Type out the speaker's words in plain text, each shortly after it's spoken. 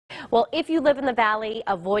Well, if you live in the valley,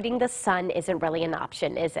 avoiding the sun isn't really an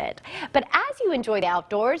option, is it? But as you enjoy the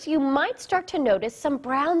outdoors, you might start to notice some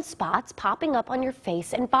brown spots popping up on your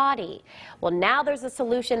face and body. Well, now there's a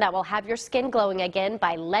solution that will have your skin glowing again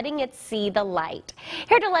by letting it see the light.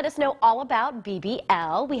 Here to let us know all about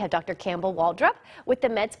BBL, we have Dr. Campbell Waldrop with the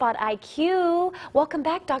MedSpa IQ. Welcome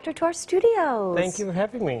back, Doctor, to our studios. Thank you for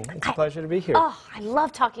having me. It's a pleasure to be here. Oh, I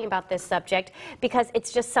love talking about this subject because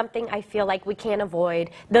it's just something I feel like we can't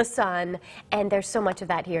avoid, the sun, and there's so much of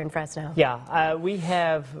that here in Fresno. Yeah, we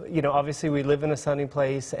have, obviously we live in a sunny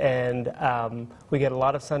place, and we get a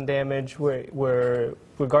lot of sun damage. We're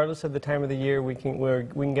regardless of the time of the year, we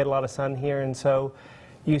can get a lot of sun here, and so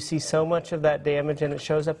you see so much of that damage, and it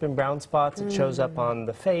shows up in brown spots. It shows up on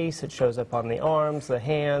the face. It shows up on the arms, the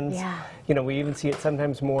hands. Yeah. We even see it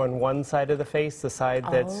sometimes more on one side of the face, the side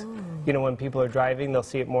that's, when people are driving, they'll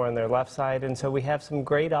see it more on their left side. And so we have some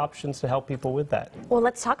great options to help people with that. Well,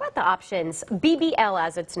 let's talk about the options. BBL,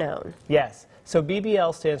 as it's known. Yes. So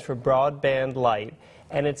BBL stands for broadband light,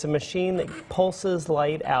 and it's a machine that pulses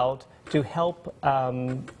light out to help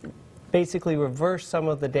basically reverse some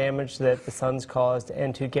of the damage that the sun's caused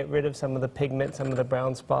and to get rid of some of the pigment, some of the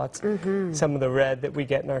brown spots, some of the red that we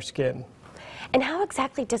get in our skin. And how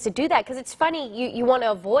exactly does it do that? Because it's funny, you want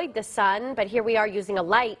to avoid the sun, but here we are using a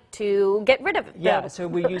light to get rid of it. Yeah, so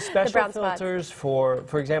we use special filters for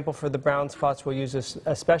example, for the brown spots, we'll use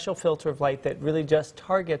a special filter of light that really just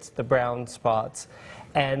targets the brown spots.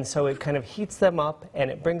 And so it kind of heats them up,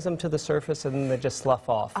 and it brings them to the surface, and then they just slough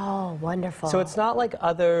off. Oh, wonderful. So it's not like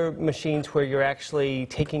other machines where you're actually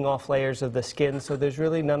taking off layers of the skin, so there's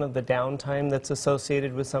really none of the downtime that's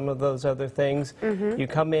associated with some of those other things. You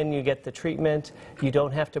come in, you get the treatment, you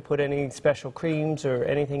don't have to put any special creams or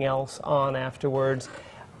anything else on afterwards.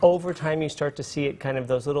 Over time, you start to see it kind of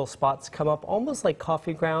those little spots come up, almost like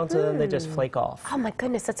coffee grounds, and then they just flake off. Oh my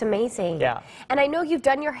goodness, that's amazing. Yeah. And I know you've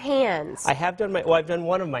done your hands. I have done I've done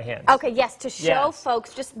one of my hands. Okay, yes, to show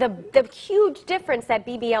folks just the huge difference that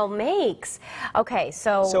BBL makes. Okay,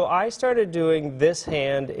 so. So I started doing this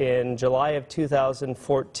hand in July of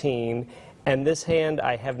 2014, and this hand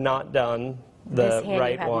I have not done. This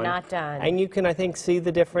hand you have not done. And you can, I think, see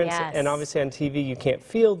the difference. Yes. And obviously on TV you can't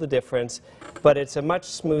feel the difference, but it's a much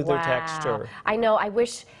smoother texture. I know,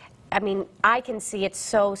 I can see it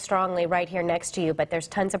so strongly right here next to you, but there's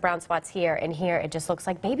tons of brown spots here, and here it just looks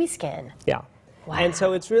like baby skin. Yeah. Wow. And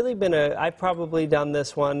so it's really been I've probably done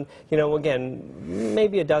this one, again,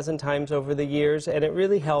 maybe a dozen times over the years, and it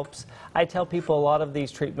really helps. I tell people a lot of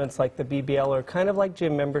these treatments like the BBL are kind of like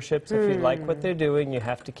gym memberships. If you like what they're doing, you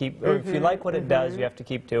have to keep, or if you like what it does, you have to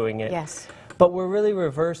keep doing it. Yes. But we're really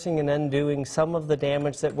reversing and undoing some of the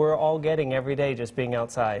damage that we're all getting every day just being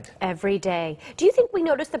outside. Every day. Do you think we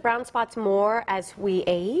notice the brown spots more as we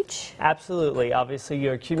age? Absolutely. Obviously,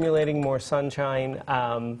 you're accumulating more sunshine.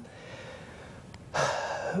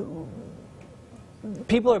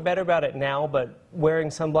 People are better about it now, but wearing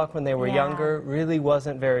sunblock when they were younger really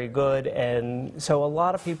wasn't very good, and so a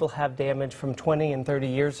lot of people have damage from 20 and 30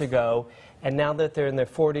 years ago, and now that they're in their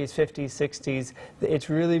 40s, 50s, 60s, it's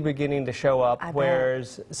really beginning to show up,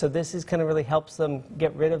 so this is kind of really helps them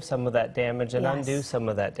get rid of some of that damage and undo some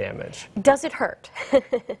of that damage. Does it hurt?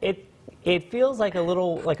 It feels like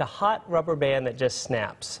a hot rubber band that just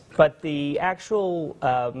snaps. But the actual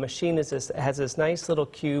machine has this nice little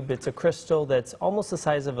cube. It's a crystal that's almost the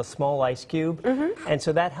size of a small ice cube. And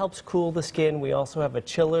so that helps cool the skin. We also have a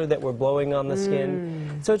chiller that we're blowing on the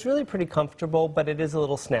skin. So it's really pretty comfortable, but it is a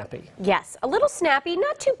little snappy. Yes, a little snappy.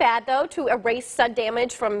 Not too bad, though, to erase sun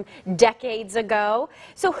damage from decades ago.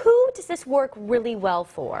 So who does this work really well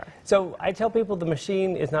for? So I tell people the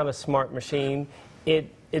machine is not a smart machine.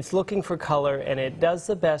 It's looking for color, and it does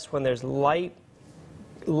the best when there's light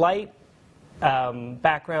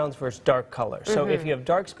backgrounds versus dark color. So if you have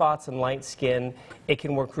dark spots and light skin, it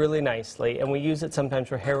can work really nicely, and we use it sometimes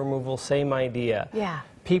for hair removal, same idea. Yeah.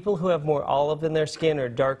 People who have more olive in their skin or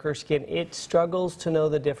darker skin, it struggles to know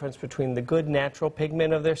the difference between the good natural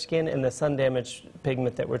pigment of their skin and the sun damaged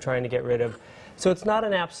pigment that we're trying to get rid of. So it's not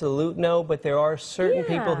an absolute no, but there are certain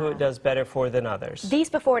people who it does better for than others. These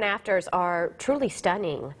before and afters are truly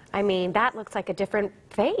stunning. I mean, that looks like a different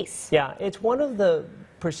face. Yeah, it's one of the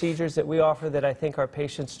procedures that we offer that I think our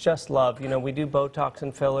patients just love. We do Botox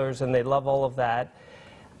and fillers, and they love all of that.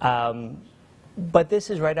 But this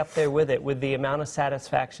is right up there with it, with the amount of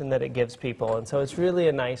satisfaction that it gives people. And so it's really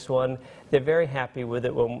a nice one. They're very happy with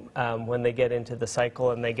it when they get into the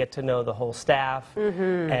cycle and they get to know the whole staff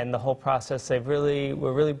and the whole process. We're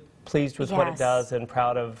really pleased with what it does and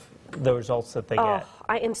proud of the results that they get.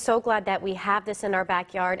 I am so glad that we have this in our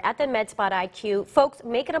backyard at the MedSpa IQ. Folks,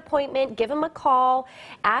 make an appointment, give them a call,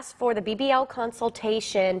 ask for the BBL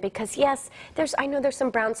consultation, because yes, I know there's some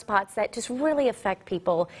brown spots that just really affect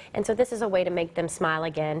people, and so this is a way to make them smile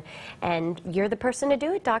again. And you're the person to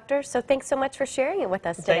do it, doctor, so thanks so much for sharing it with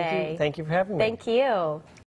us today. Thank you for having me. Thank you.